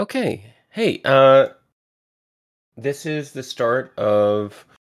Okay. Hey, this is the start of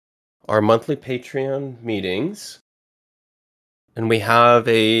our monthly Patreon meetings, and we have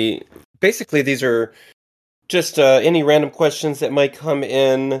a basically these are just any random questions that might come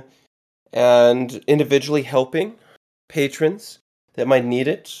in and individually helping patrons that might need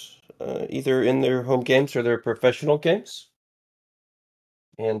it, either in their home games or their professional games.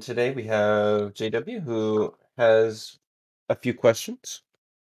 And today we have JW who has a few questions.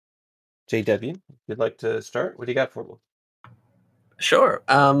 JW, if you'd like to start, what do you got for me? Sure.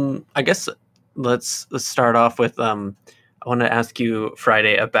 I guess let's start off with I want to ask you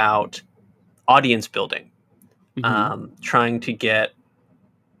Friday about audience building. Mm-hmm. Trying to get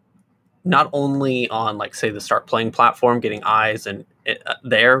not only on like say the start playing platform, getting eyes and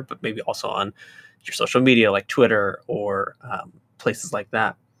there, but maybe also on your social media like Twitter or places like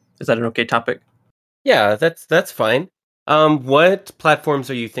that. Is that an okay topic? Yeah, that's fine. What platforms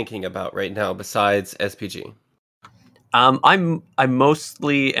are you thinking about right now besides SPG? I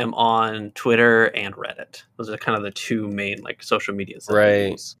mostly am on Twitter and Reddit. Those are kind of the two main like social medias that I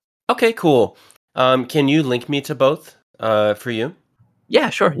Right. use. Okay, cool. Can you link me to both? For you? Yeah,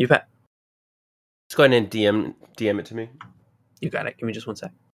 sure. You bet. Let's go ahead and DM it to me. You got it. Give me just one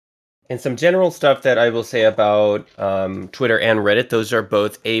sec. And some general stuff that I will say about Twitter and Reddit. Those are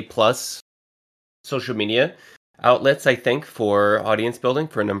both A+ social media outlets, I think, for audience building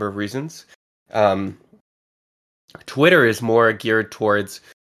for a number of reasons. Um, Twitter is more geared towards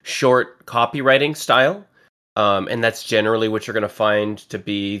short copywriting style, and that's generally what you're going to find to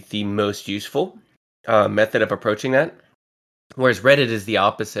be the most useful method of approaching that. Whereas Reddit is the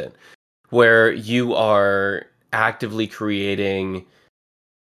opposite, where you are actively creating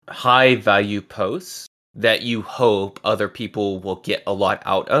high value posts that you hope other people will get a lot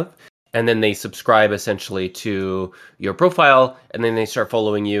out of. And then they subscribe essentially to your profile, and then they start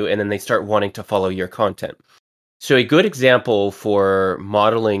following you, and then they start wanting to follow your content. So a good example for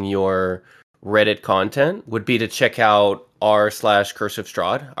modeling your Reddit content would be to check out r/Cursive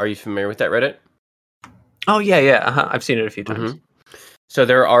Strahd. Are you familiar with that Reddit? Oh yeah, yeah. I've seen it a few Mm-hmm. times. So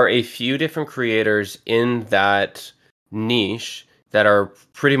there are a few different creators in that niche that are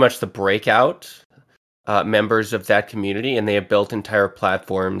pretty much the breakout members of that community, and they have built entire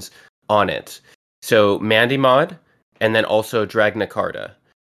platforms on it. So Mandy Mod and then also Dragnacarta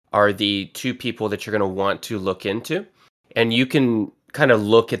are the two people that you're going to want to look into. And you can kind of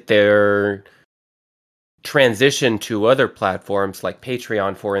look at their transition to other platforms like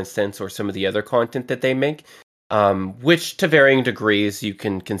Patreon, for instance, or some of the other content that they make, which to varying degrees you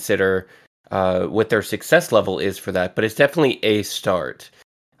can consider what their success level is for that. But it's definitely a start.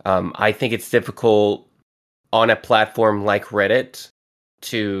 I think it's difficult on a platform like Reddit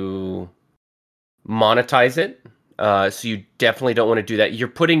to monetize it. So you definitely don't want to do that. You're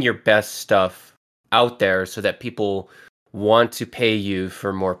putting your best stuff out there so that people want to pay you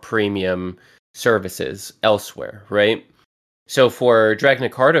for more premium services elsewhere, right? So for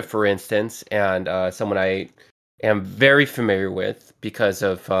Dragna for instance, and someone I am very familiar with because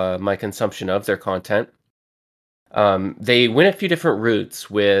of my consumption of their content, they went a few different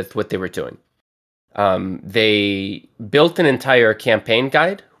routes with what they were doing. They built an entire campaign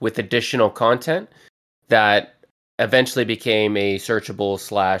guide with additional content that eventually became a searchable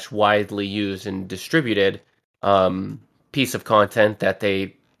 / widely used and distributed piece of content that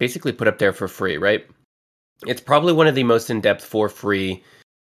they basically put up there for free, right? It's probably one of the most in-depth for free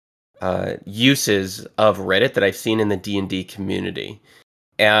uses of Reddit that I've seen in the D&D community.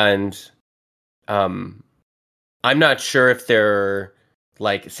 And um, I'm not sure if they're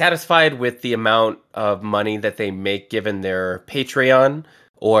like satisfied with the amount of money that they make given their Patreon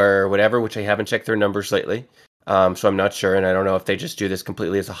or whatever, which I haven't checked their numbers lately. So I'm not sure, and I don't know if they just do this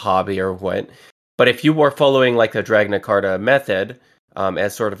completely as a hobby or what. But if you were following like the Dragna Carta method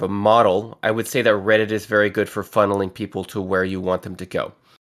as sort of a model, I would say that Reddit is very good for funneling people to where you want them to go.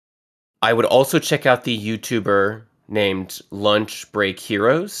 I would also check out the YouTuber named Lunch Break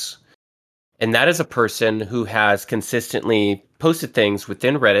Heroes. And that is a person who has consistently posted things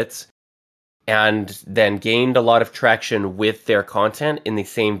within Reddits and then gained a lot of traction with their content in the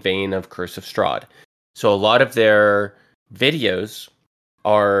same vein of Cursive Strahd. So a lot of their videos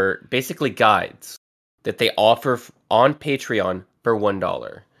are basically guides that they offer on Patreon for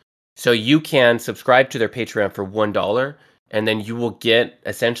 $1. So you can subscribe to their Patreon for $1, and then you will get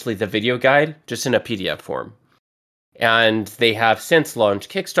essentially the video guide just in a PDF form. And they have since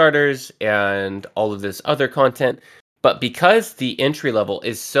launched Kickstarters and all of this other content. But because the entry level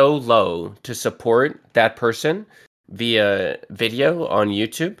is so low to support that person via video on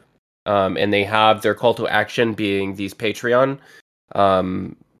YouTube, and they have their call to action being these Patreon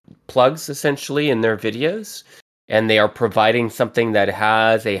plugs essentially in their videos, and they are providing something that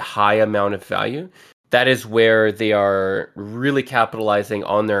has a high amount of value, that is where they are really capitalizing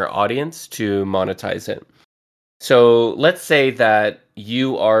on their audience to monetize it. So let's say that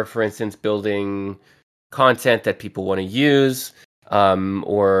you are, for instance, building content that people want to use,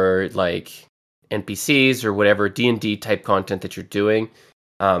 or like NPCs or whatever D&D type content that you're doing.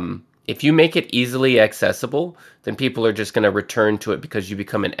 If you make it easily accessible, then people are just going to return to it because you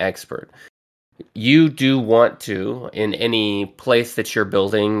become an expert. You do want to, in any place that you're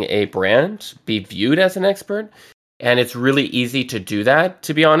building a brand, be viewed as an expert. And it's really easy to do that,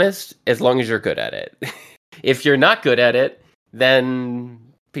 to be honest, as long as you're good at it. If you're not good at it, then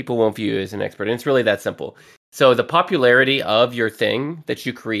people won't view you as an expert. And it's really that simple. So the popularity of your thing that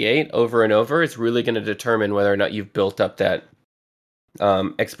you create over and over is really going to determine whether or not you've built up that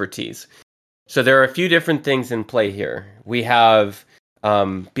expertise. So there are a few different things in play here. We have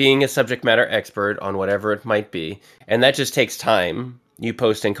being a subject matter expert on whatever it might be, and that just takes time. You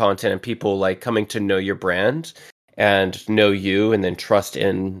posting content and people like coming to know your brand and know you, and then trust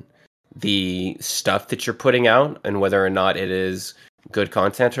in the stuff that you're putting out and whether or not it is good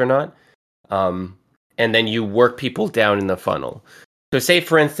content or not. And then you work people down in the funnel. So say,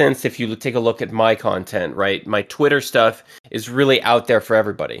 for instance, if you take a look at my content, right? My Twitter stuff is really out there for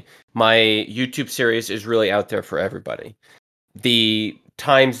everybody. My YouTube series is really out there for everybody. The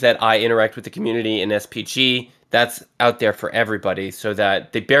times that I interact with the community in SPG, that's out there for everybody, so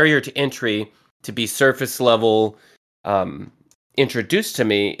that the barrier to entry to be surface level introduced to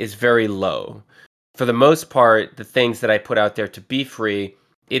me is very low. For the most part, the things that I put out there to be free,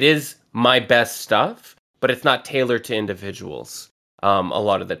 it is my best stuff, but it's not tailored to individuals a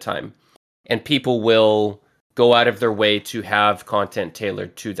lot of the time. And people will go out of their way to have content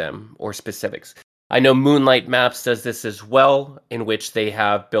tailored to them or specifics. I know Moonlight Maps does this as well, in which they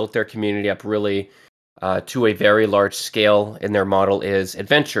have built their community up really to a very large scale, and their model is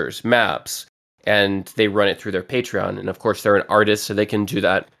adventures, maps, and they run it through their Patreon. And of course, they're an artist, so they can do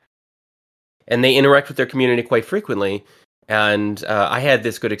that. And they interact with their community quite frequently. And I had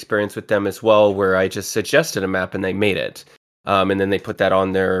this good experience with them as well, where I just suggested a map and they made it. And then they put that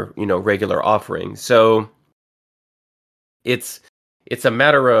on their, regular offering. So it's a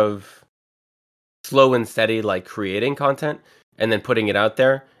matter of slow and steady, like creating content and then putting it out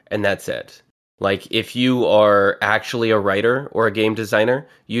there, and that's it. Like if you are actually a writer or a game designer,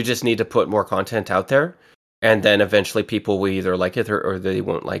 you just need to put more content out there, and then eventually people will either like it or they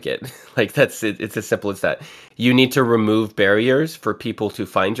won't like it. Like that's it. It's as simple as that. You need to remove barriers for people to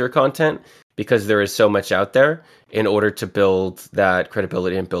find your content, because there is so much out there, in order to build that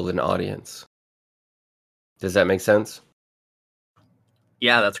credibility and build an audience. Does that make sense?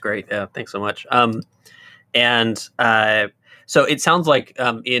 Yeah, that's great. Yeah, thanks so much. So it sounds like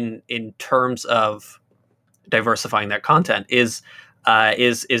in terms of diversifying that content, is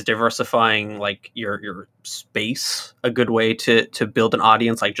diversifying like your space a good way to build an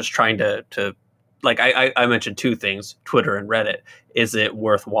audience? Like just trying to like I mentioned two things, Twitter and Reddit. Is it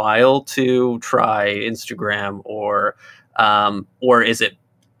worthwhile to try Instagram, or is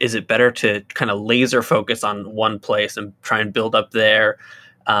it better to kind of laser focus on one place and try and build up there,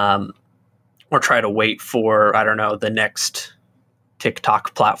 or try to wait for, I don't know, the next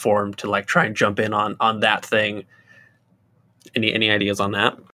TikTok platform to like try and jump in on that thing? Any ideas on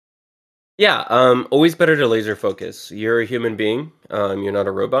that? Yeah, always better to laser focus. You're a human being, you're not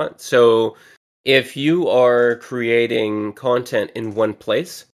a robot. So if you are creating content in one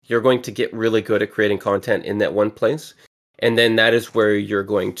place, you're going to get really good at creating content in that one place. And then that is where your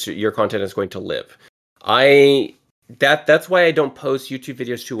content is going to live. That's why I don't post YouTube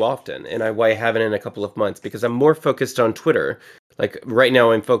videos too often, and why I haven't in a couple of months, because I'm more focused on Twitter. Like right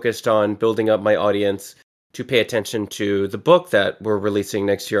now, I'm focused on building up my audience to pay attention to the book that we're releasing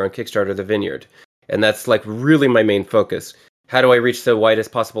next year on Kickstarter, The Vineyard. And that's like really my main focus. How do I reach the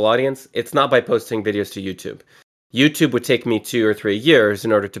widest possible audience? It's not by posting videos to YouTube. YouTube would take me 2 or 3 years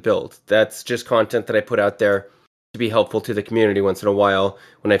in order to build. That's just content that I put out there to be helpful to the community once in a while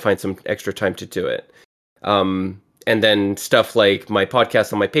when I find some extra time to do it. And then stuff like my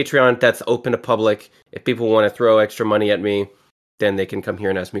podcast on my Patreon, that's open to public. If people want to throw extra money at me, then they can come here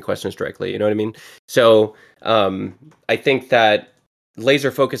and ask me questions directly. You know what I mean? So I think that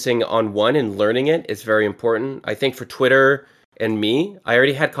laser focusing on one and learning it is very important. I think for Twitter and me, I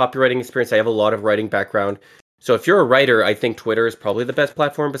already had copywriting experience. I have a lot of writing background. So if you're a writer, I think Twitter is probably the best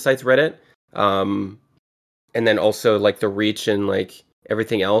platform besides Reddit. And then also like the reach and like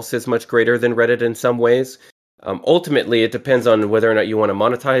everything else is much greater than Reddit in some ways. Ultimately, it depends on whether or not you want to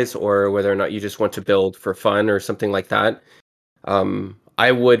monetize or whether or not you just want to build for fun or something like that.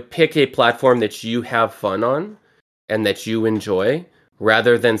 I would pick a platform that you have fun on and that you enjoy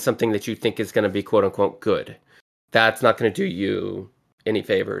rather than something that you think is going to be quote unquote good. That's not going to do you any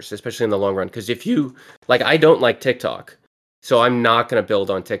favors, especially in the long run. Because if you, like, I don't like TikTok. So I'm not going to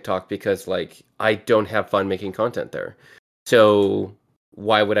build on TikTok because, like, I don't have fun making content there. So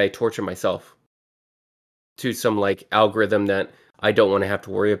why would I torture myself to some, like, algorithm that I don't want to have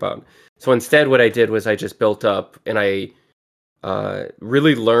to worry about? So instead, what I did was I just built up and I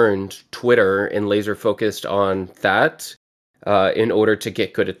really learned Twitter and laser focused on that in order to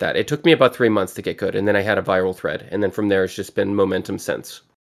get good at that. It took me about 3 months to get good, and then I had a viral thread, and then from there it's just been momentum since.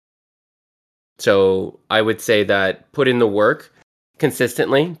 So I would say that put in the work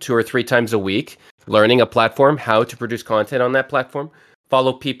consistently 2 or 3 times a week, learning a platform, how to produce content on that platform,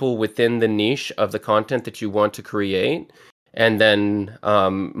 follow people within the niche of the content that you want to create, and then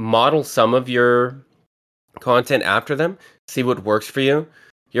model some of your content after them, see what works for you.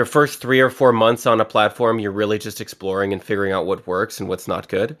 Your first 3 or 4 months on a platform, you're really just exploring and figuring out what works and what's not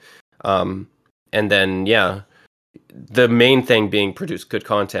good. And then, yeah, the main thing being produce good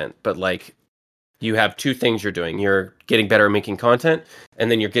content. But like, you have two things you're doing. You're getting better at making content,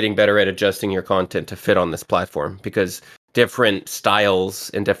 and then you're getting better at adjusting your content to fit on this platform because different styles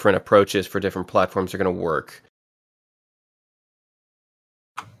and different approaches for different platforms are going to work.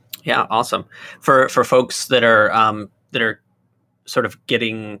 Yeah, awesome. For folks that are sort of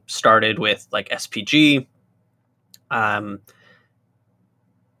getting started with like SPG,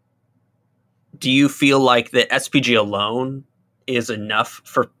 do you feel like the SPG alone is enough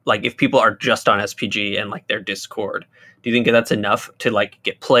for, like, if people are just on SPG and like their Discord, do you think that's enough to like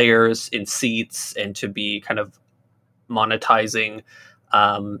get players in seats and to be kind of monetizing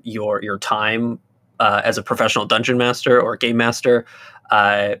your time as a professional dungeon master or game master,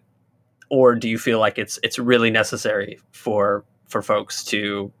 or do you feel like it's really necessary for folks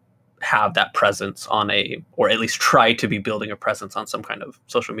to have that presence on a, or at least try to be building a presence on some kind of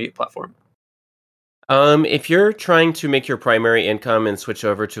social media platform? If you're trying to make your primary income and switch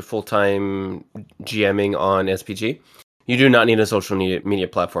over to full-time GMing on SPG, you do not need a social media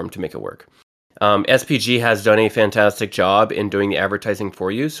platform to make it work. SPG has done a fantastic job in doing the advertising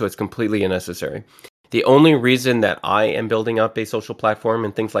for you, so it's completely unnecessary. The only reason that I am building up a social platform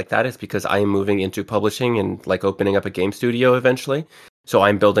and things like that is because I am moving into publishing and like opening up a game studio eventually. So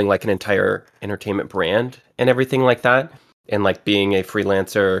I'm building like an entire entertainment brand and everything like that. And like being a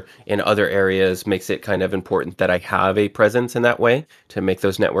freelancer in other areas makes it kind of important that I have a presence in that way to make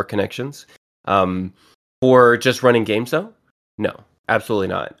those network connections. For just running games though, no, absolutely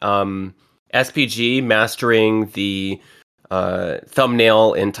not. SPG mastering the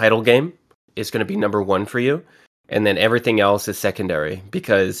thumbnail and title game is going to be number one for you. And then everything else is secondary.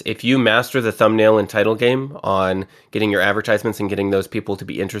 Because if you master the thumbnail and title game on getting your advertisements and getting those people to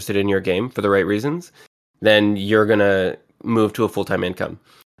be interested in your game for the right reasons, then you're going to move to a full-time income.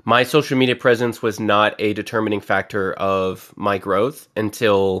 My social media presence was not a determining factor of my growth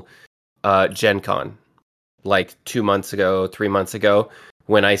until Gen Con, like 2 months ago, 3 months ago,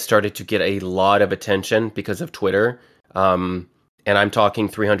 when I started to get a lot of attention because of Twitter. And I'm talking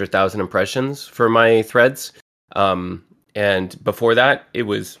 300,000 impressions for my threads. And before that, it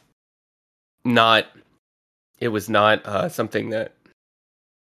was not something that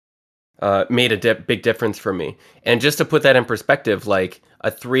made a big difference for me. And just to put that in perspective, like a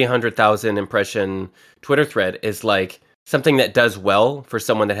 300,000 impression Twitter thread is like something that does well for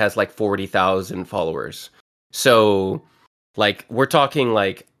someone that has like 40,000 followers. So like we're talking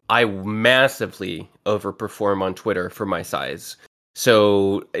like I massively overperform on Twitter for my size.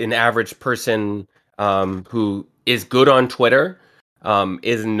 So an average person who is good on Twitter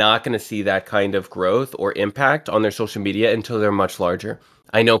is not going to see that kind of growth or impact on their social media until they're much larger.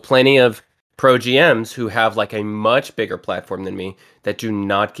 I know plenty of pro GMs who have like a much bigger platform than me that do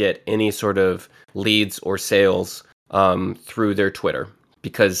not get any sort of leads or sales through their Twitter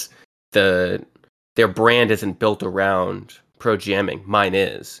because their brand isn't built around pro GMing. Mine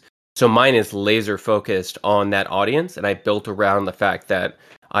is. So mine is laser focused on that audience, and I built around the fact that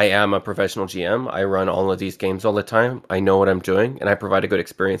I am a professional GM. I run all of these games all the time. I know what I'm doing, and I provide a good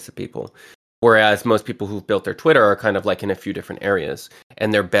experience to people. Whereas most people who've built their Twitter are kind of like in a few different areas,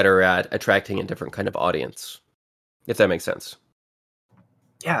 and they're better at attracting a different kind of audience, if that makes sense.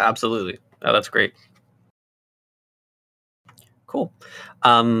 Yeah, absolutely. Oh, that's great. Cool.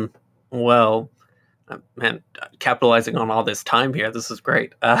 Well, man, capitalizing on all this time here, this is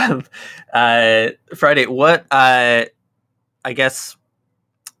great. Friday, what I guess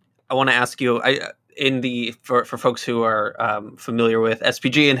I want to ask you, for folks who are familiar with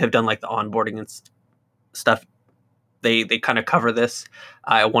SPG and have done like the onboarding and stuff, they kind of cover this.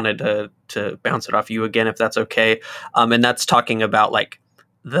 I wanted to bounce it off you again, if that's okay. And that's talking about like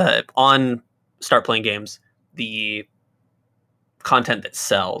on Start Playing Games, the content that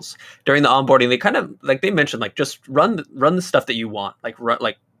sells during the onboarding. They kind of like, they mentioned like, just run the stuff that you want, like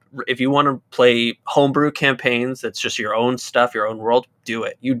if you want to play homebrew campaigns, that's just your own stuff, your own world, do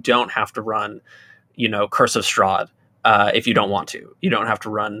it. You don't have to run, Curse of Strahd if you don't want to. You don't have to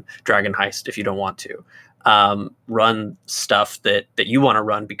run Dragon Heist if you don't want to. Run stuff that you want to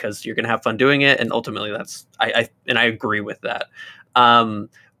run because you're going to have fun doing it, and ultimately that's I agree with that.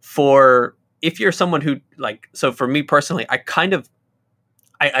 For if you're someone who like, so for me personally,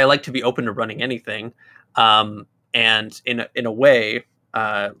 I like to be open to running anything, and in a way,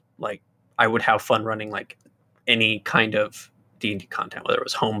 like I would have fun running like any kind of D&D content, whether it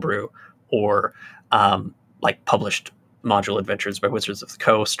was homebrew or like published module adventures by Wizards of the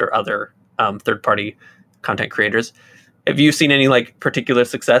Coast or other third-party content creators. Have you seen any like particular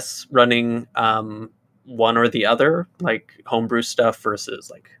success running one or the other, like homebrew stuff versus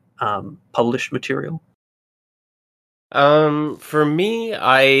like published material? For me,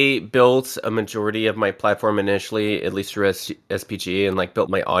 I built a majority of my platform initially, at least through SPG, and like built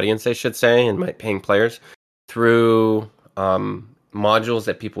my audience, I should say, and my paying players through modules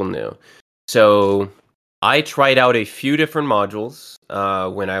that people knew. So I tried out a few different modules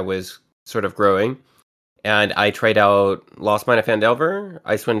when I was sort of growing, and I tried out Lost Mine of Phandelver,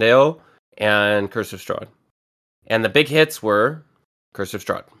 Icewind Dale, and Curse of Strahd. And the big hits were Curse of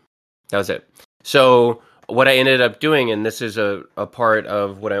Strahd. That was it. So what I ended up doing, and this is a part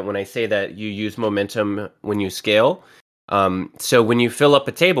of when I say that you use momentum when you scale. So when you fill up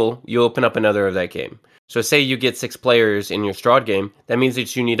a table, you open up another of that game. So say you get 6 players in your Strahd game, that means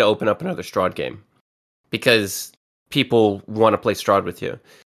that you need to open up another Strahd game because people want to play Strahd with you.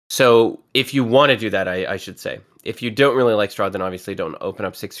 So if you want to do that, I should say. If you don't really like Strahd, then obviously don't open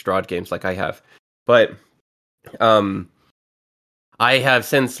up 6 Strahd games like I have. But I have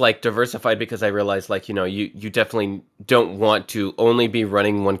since like diversified because I realized like, you definitely don't want to only be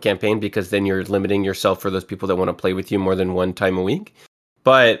running one campaign because then you're limiting yourself for those people that want to play with you more than one time a week.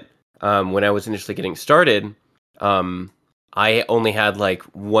 But when I was initially getting started, I only had like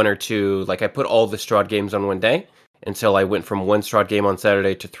 1 or 2, like I put all the Strahd games on one day until I went from 1 Strahd game on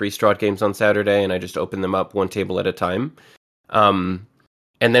Saturday to 3 Strahd games on Saturday, and I just opened them up one table at a time. And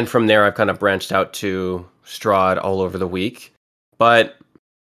then from there, I've kind of branched out to Strahd all over the week. But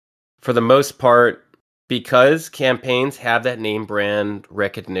for the most part, because campaigns have that name brand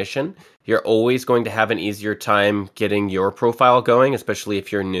recognition, you're always going to have an easier time getting your profile going, especially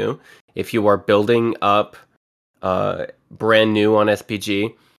if you're new. If you are building up brand new on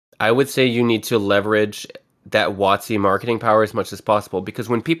SPG, I would say you need to leverage that WotC marketing power as much as possible. Because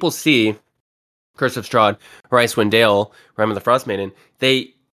when people see Curse of Strahd or Icewind Dale, Rime of the Frost Maiden,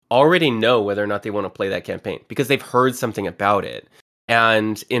 they already know whether or not they want to play that campaign because they've heard something about it.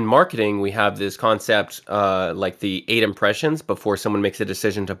 And in marketing, we have this concept like the 8 impressions before someone makes a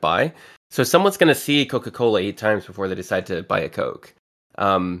decision to buy. So someone's going to see Coca-Cola 8 times before they decide to buy a Coke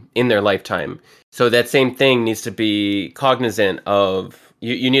in their lifetime. So that same thing needs to be cognizant of,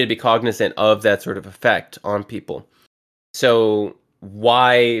 you need to be cognizant of that sort of effect on people. So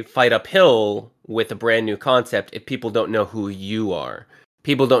why fight uphill with a brand new concept if people don't know who you are?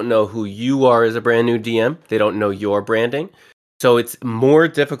 People don't know who you are as a brand new DM. They don't know your branding. So it's more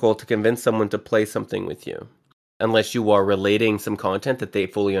difficult to convince someone to play something with you unless you are relating some content that they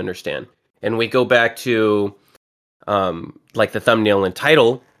fully understand. And we go back to like the thumbnail and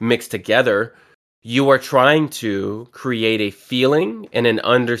title mixed together. You are trying to create a feeling and an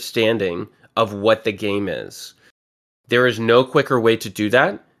understanding of what the game is. There is no quicker way to do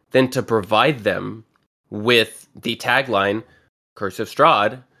that than to provide them with the tagline Curse of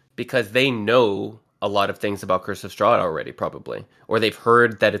Strahd, because they know a lot of things about Curse of Strahd already, probably, or they've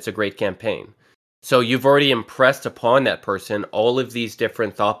heard that it's a great campaign. So you've already impressed upon that person all of these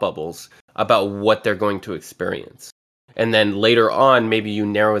different thought bubbles about what they're going to experience. And then later on, maybe you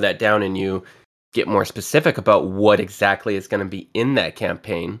narrow that down and you get more specific about what exactly is going to be in that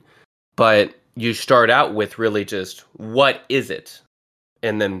campaign. But you start out with really just, what is it?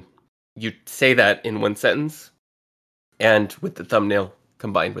 And then you say that in one sentence and with the thumbnail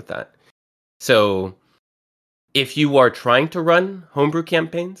combined with that. So if you are trying to run homebrew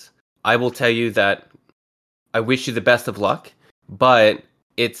campaigns, I will tell you that I wish you the best of luck, but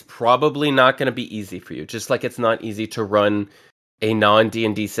it's probably not going to be easy for you. Just like it's not easy to run a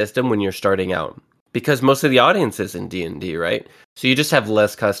non-D&D system when you're starting out, because most of the audience is in D&D, right? So you just have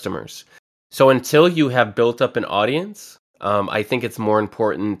less customers. So until you have built up an audience, I think it's more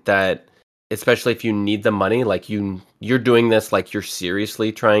important that especially if you need the money, like you're doing this like you're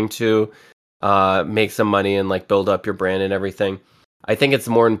seriously trying to make some money and like build up your brand and everything. I think it's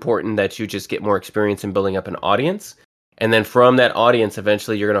more important that you just get more experience in building up an audience. And then from that audience,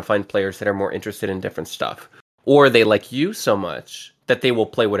 eventually you're going to find players that are more interested in different stuff. Or they like you so much that they will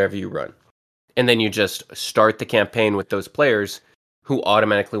play whatever you run. And then you just start the campaign with those players who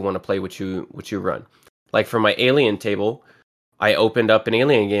automatically want to play what you run. Like for my Alien table, I opened up an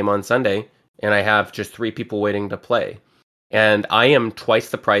Alien game on Sunday and I have just 3 people waiting to play. And I am twice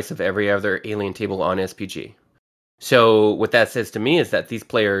the price of every other Alien table on SPG. So what that says to me is that these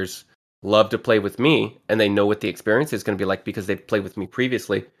players love to play with me and they know what the experience is going to be like because they've played with me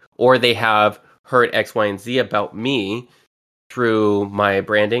previously, or they have heard X, Y, and Z about me through my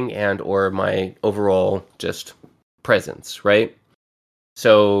branding and or my overall just presence, right?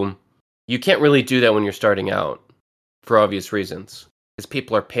 So you can't really do that when you're starting out for obvious reasons because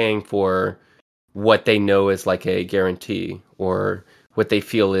people are paying for what they know is like a guarantee or what they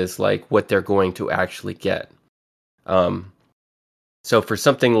feel is like what they're going to actually get. So for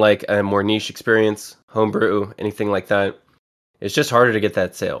something like a more niche experience, homebrew, anything like that, it's just harder to get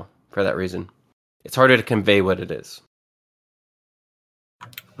that sale for that reason. It's harder to convey what it is.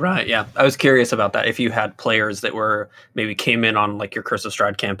 Right, yeah. I was curious about that. If you had players that were maybe came in on like your Curse of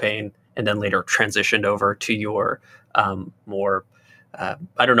Strahd campaign and then later transitioned over to your more,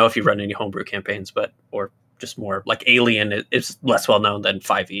 I don't know if you run any homebrew campaigns, but or just more like Alien is less well known than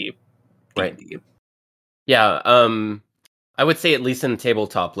 5e. Right. D&D. Yeah. I would say at least in the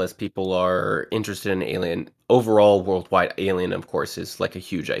tabletop list, people are interested in Alien. Overall, worldwide, Alien, of course, is like a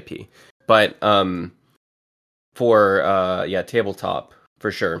huge IP. But for tabletop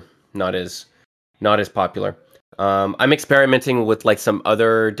for sure, not as popular. I'm experimenting with like some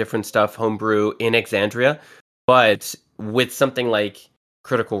other different stuff, homebrew in Exandria, but with something like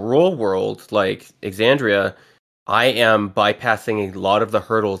Critical Role World, like Exandria, I am bypassing a lot of the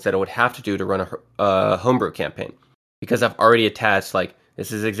hurdles that I would have to do to run a homebrew campaign because I've already attached like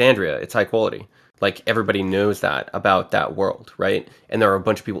this is Exandria, it's high quality. Like everybody knows that about that world, right? And there are a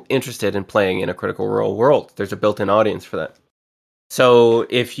bunch of people interested in playing in a Critical Role world. There's a built-in audience for that. So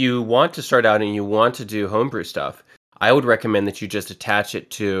if you want to start out and you want to do homebrew stuff, I would recommend that you just attach it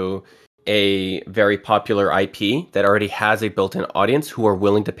to a very popular IP that already has a built-in audience who are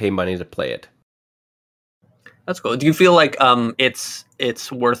willing to pay money to play it. That's cool. Do you feel like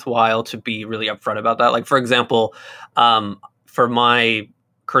it's worthwhile to be really upfront about that? Like for example, for my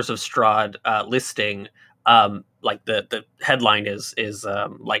Curse of Strahd listing, like the headline is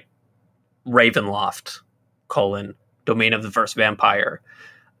like Ravenloft colon Domain of the First Vampire,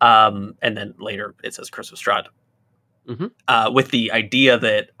 and then later it says Curse of Strahd. Mm-hmm. With the idea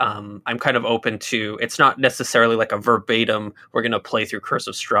that I'm kind of open to, it's not necessarily like a verbatim, we're going to play through Curse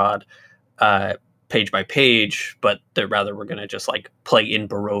of Strahd page by page, but rather we're going to just like play in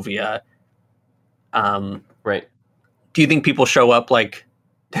Barovia. Right. Do you think people show up like,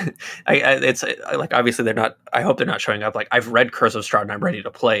 it's like, obviously they're not, I hope they're not showing up like, I've read Curse of Strahd and I'm ready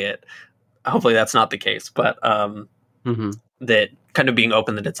to play it. Hopefully that's not the case, but Mm-hmm. that kind of being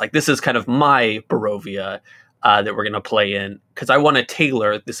open that it's like, this is kind of my Barovia that we're going to play in, because I want to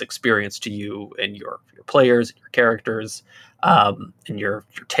tailor this experience to you and your players, your characters, and your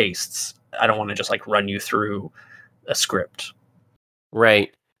tastes. I don't want to just like run you through a script.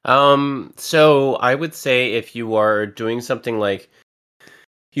 Right. So I would say if you are doing something like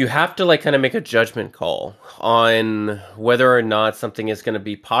you have to like kind of make a judgment call on whether or not something is going to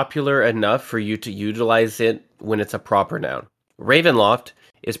be popular enough for you to utilize it when it's a proper noun. Ravenloft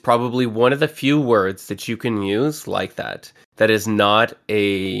is probably one of the few words that you can use like that is not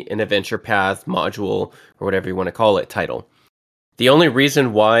an adventure path module or whatever you want to call it title. The only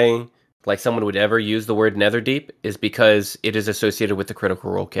reason why like someone would ever use the word Netherdeep is because it is associated with the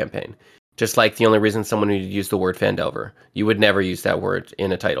Critical Role campaign. Just like the only reason someone would use the word Fandelver. You would never use that word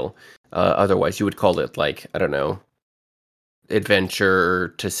in a title. Otherwise, you would call it like, I don't know,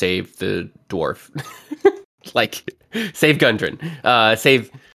 adventure to save the dwarf. Like, save Gundren.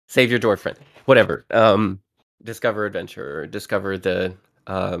 Save your dwarf friend. Whatever. Discover adventure. Or discover the,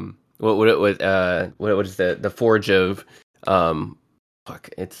 what is the forge of,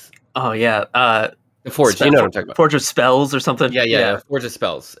 it's... Oh yeah. The forge, you know what I'm talking about. Forge of Spells or something. Yeah. Forge of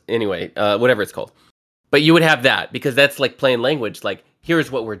Spells. Anyway, whatever it's called. But you would have that because that's like plain language. Like, here's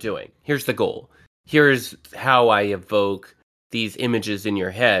what we're doing. Here's the goal. Here's how I evoke these images in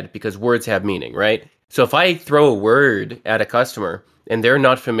your head because words have meaning, right? So if I throw a word at a customer and they're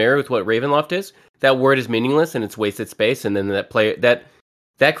not familiar with what Ravenloft is, that word is meaningless and it's wasted space. And then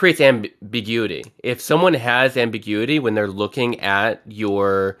that creates ambiguity. If someone has ambiguity when they're looking at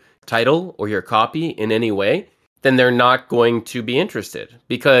your title or your copy in any way, then they're not going to be interested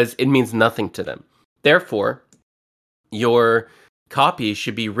because it means nothing to them. Therefore, your copy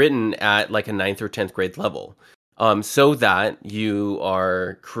should be written at like a 9th or 10th grade level, so that you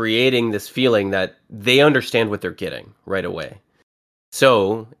are creating this feeling that they understand what they're getting right away.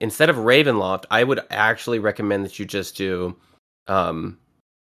 So instead of Ravenloft, I would actually recommend that you just do um,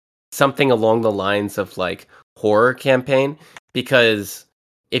 something along the lines of like horror campaign, because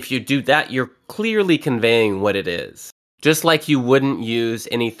if you do that, you're clearly conveying what it is. Just like you wouldn't use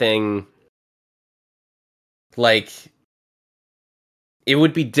anything like it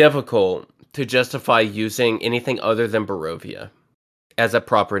would be difficult to justify using anything other than Barovia as a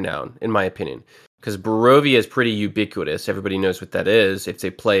proper noun, in my opinion, because Barovia is pretty ubiquitous. Everybody knows what that is if they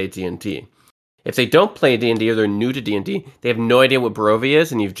play D&D. If they don't play D&D or they're new to D&D, they have no idea what Barovia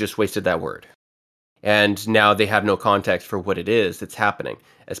is, and you've just wasted that word. And now they have no context for what it is that's happening,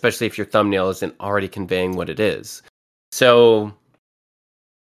 especially if your thumbnail isn't already conveying what it is. So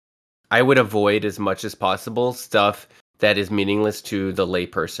I would avoid as much as possible stuff that is meaningless to the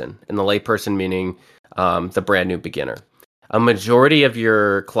layperson, and the layperson meaning the brand new beginner. A majority of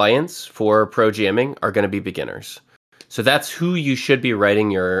your clients for pro GMing are going to be beginners. So that's who you should be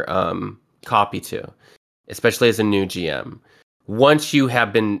writing your copy to, especially as a new GM. Once you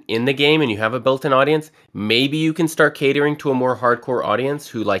have been in the game and you have a built-in audience, maybe you can start catering to a more hardcore audience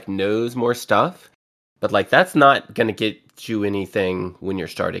who like knows more stuff. But like that's not going to get you anything when you're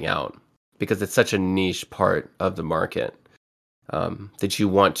starting out, because it's such a niche part of the market that you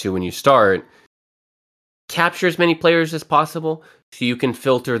want to, when you start, capture as many players as possible so you can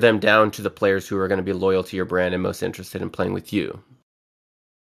filter them down to the players who are going to be loyal to your brand and most interested in playing with you.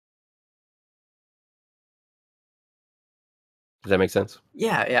 Does that make sense?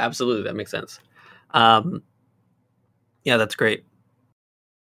 Yeah, absolutely. That makes sense. Um, yeah, that's great.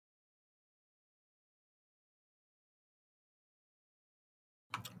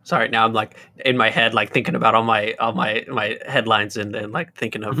 Sorry, now I'm like in my head, like thinking about all my headlines and like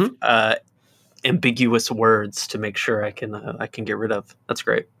thinking of ambiguous words to make sure I can get rid of. That's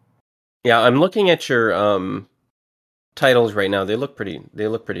great. Yeah, I'm looking at your titles right now. They look pretty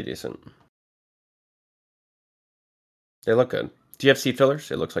decent. They look good. Do you have seat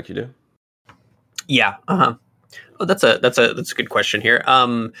fillers? It looks like you do. Yeah. Uh-huh. Oh, that's a good question here.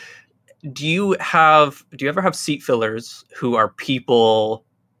 Do you ever have seat fillers who are people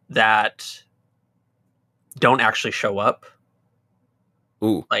that don't actually show up?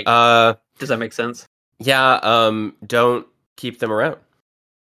 Ooh. Like, does that make sense? Yeah, don't keep them around.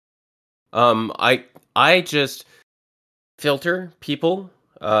 I just filter people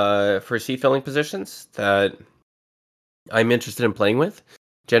for seat filling positions that I'm interested in playing with.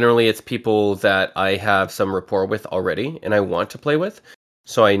 Generally, it's people that I have some rapport with already and I want to play with.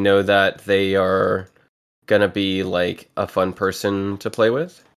 So I know that they are gonna be like a fun person to play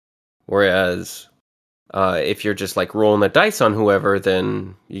with. Whereas if you're just like rolling the dice on whoever,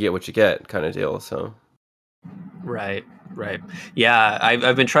 then you get what you get, kind of deal. So Right, right. Yeah,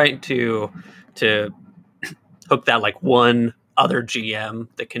 I've been trying to hook that like one other GM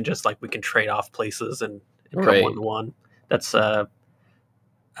that can just like we can trade off places and come one right, to one. That's uh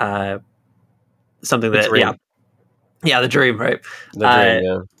something the that dream, the dream, right? the Uh, dream,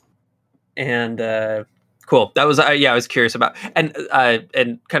 yeah. and cool. That was I was curious about and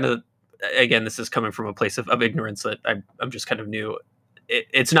kind of again this is coming from a place of ignorance that I'm just kind of new.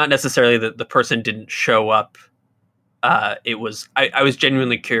 It's not necessarily that the person didn't show up. It was I was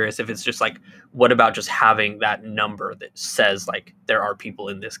genuinely curious if it's just like what about just having that number that says like there are people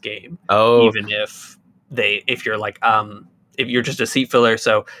in this game, Oh, even if you're like if you're just a seat filler,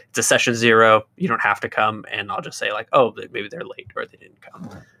 so it's a session 0, you don't have to come, and I'll just say like, oh, maybe they're late or they didn't come.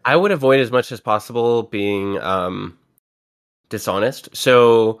 I would avoid as much as possible being dishonest.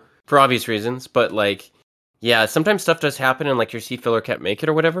 So for obvious reasons, but like, yeah, sometimes stuff does happen and like your seat filler can't make it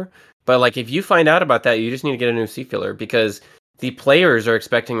or whatever. But like, if you find out about that, you just need to get a new seat filler, because the players are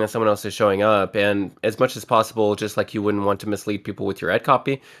expecting that someone else is showing up. And as much as possible, just like you wouldn't want to mislead people with your ad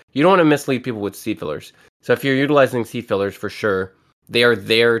copy, you don't want to mislead people with seat fillers. So if you're utilizing seat fillers, for sure, they are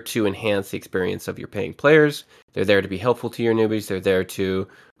there to enhance the experience of your paying players. They're there to be helpful to your newbies. They're there to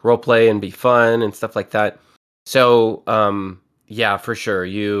roleplay and be fun and stuff like that. So, yeah, for sure.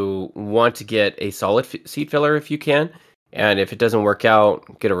 You want to get a solid seat filler if you can, and if it doesn't work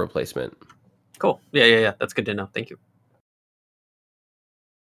out, get a replacement. Cool. Yeah. That's good to know. Thank you.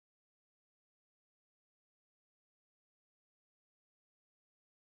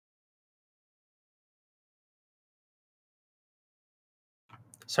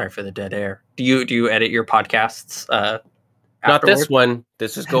 Sorry for the dead air. Do you edit your podcasts Not this afterward. one.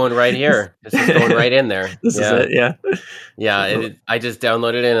 This is going right here. This is going right in there. This is it. Yeah. Yeah. I just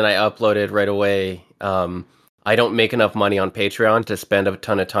downloaded it and I uploaded right away. I don't make enough money on Patreon to spend a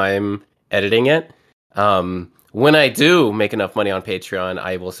ton of time editing it. When I do make enough money on Patreon,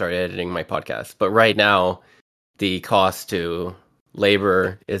 I will start editing my podcast. But right now, the cost to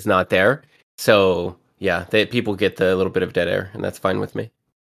labor is not there. So yeah, people get the little bit of dead air, and that's fine with me.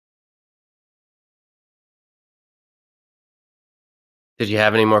 Did you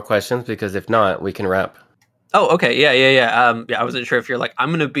have any more questions? Because if not, we can wrap. Oh, okay. Yeah. Yeah. I wasn't sure if you're like, I'm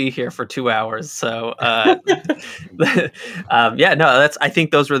going to be here for 2 hours. So, yeah, no, I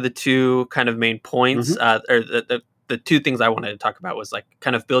think those were the two kind of main points, or the two things I wanted to talk about was like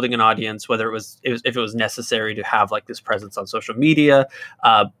kind of building an audience, whether if it was necessary to have like this presence on social media,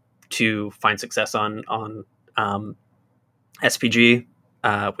 to find success on SPG,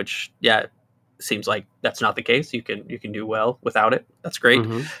 which seems like that's not the case. You can do well without it. That's great.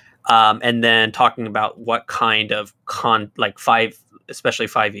 And then talking about what kind of especially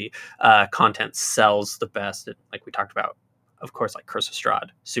 5e content sells the best. Like we talked about, of course, like Curse of Strahd,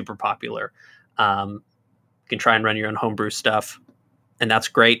 super popular. You can try and run your own homebrew stuff, and that's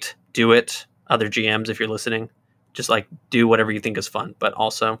great. Do it. Other GMs, if you're listening, just like do whatever you think is fun, but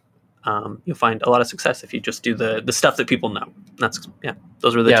also you'll find a lot of success if you just do the stuff that people know.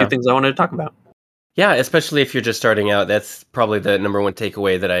 Those were the two things I wanted to talk about. Yeah, especially if you're just starting out, that's probably the number one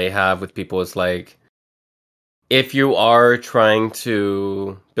takeaway that I have with people is like, if you are trying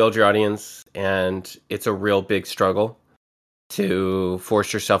to build your audience and it's a real big struggle to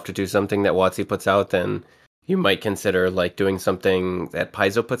force yourself to do something that WotC puts out, then you might consider like doing something that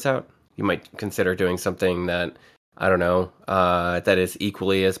Paizo puts out. You might consider doing something that, I don't know, that is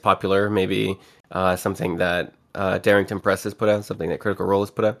equally as popular, maybe something that Darrington Press has put out, something that Critical Role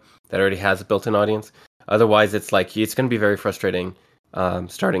has put out, that already has a built-in audience. Otherwise, it's like, it's going to be very frustrating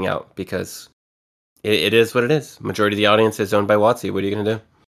starting out, because it is what it is. Majority of the audience is owned by WotC. What are you going to do?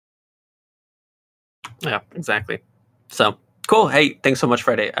 Yeah, exactly. So, cool. Hey, thanks so much,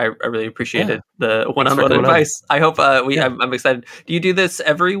 Friday. I really appreciated the one-on-one advice. I hope I'm excited. Do you do this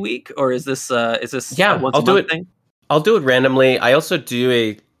every week, or is this a once a month thing? I'll do it randomly. I also do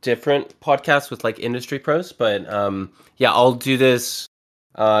a different podcast with like industry pros, but I'll do this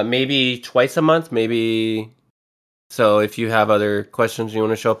maybe twice a month, maybe. So if you have other questions, you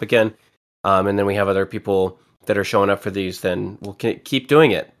want to show up again, and then we have other people that are showing up for these, then we'll keep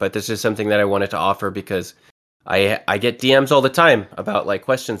doing it. But this is something that I wanted to offer because I get DMs all the time about like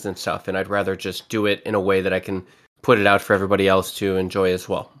questions and stuff, and I'd rather just do it in a way that I can put it out for everybody else to enjoy as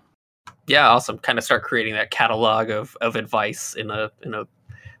well. Yeah, awesome. Kind of start creating that catalog of advice in a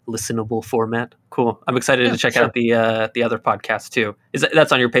listenable format. Cool. I'm excited to check out the other podcast too.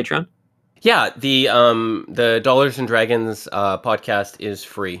 That's on your Patreon? Yeah, the Dollars and Dragons podcast is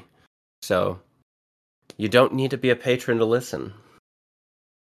free, so you don't need to be a patron to listen.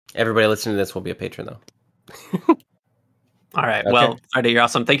 Everybody listening to this will be a patron, though. All right. Okay. Well, Friday, you're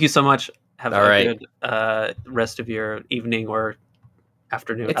awesome. Thank you so much. Have a good rest of your evening or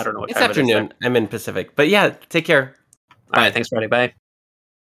afternoon. I don't know what time it is. It's afternoon. I'm in Pacific. But yeah, take care. All right. Thanks, Friday. Bye.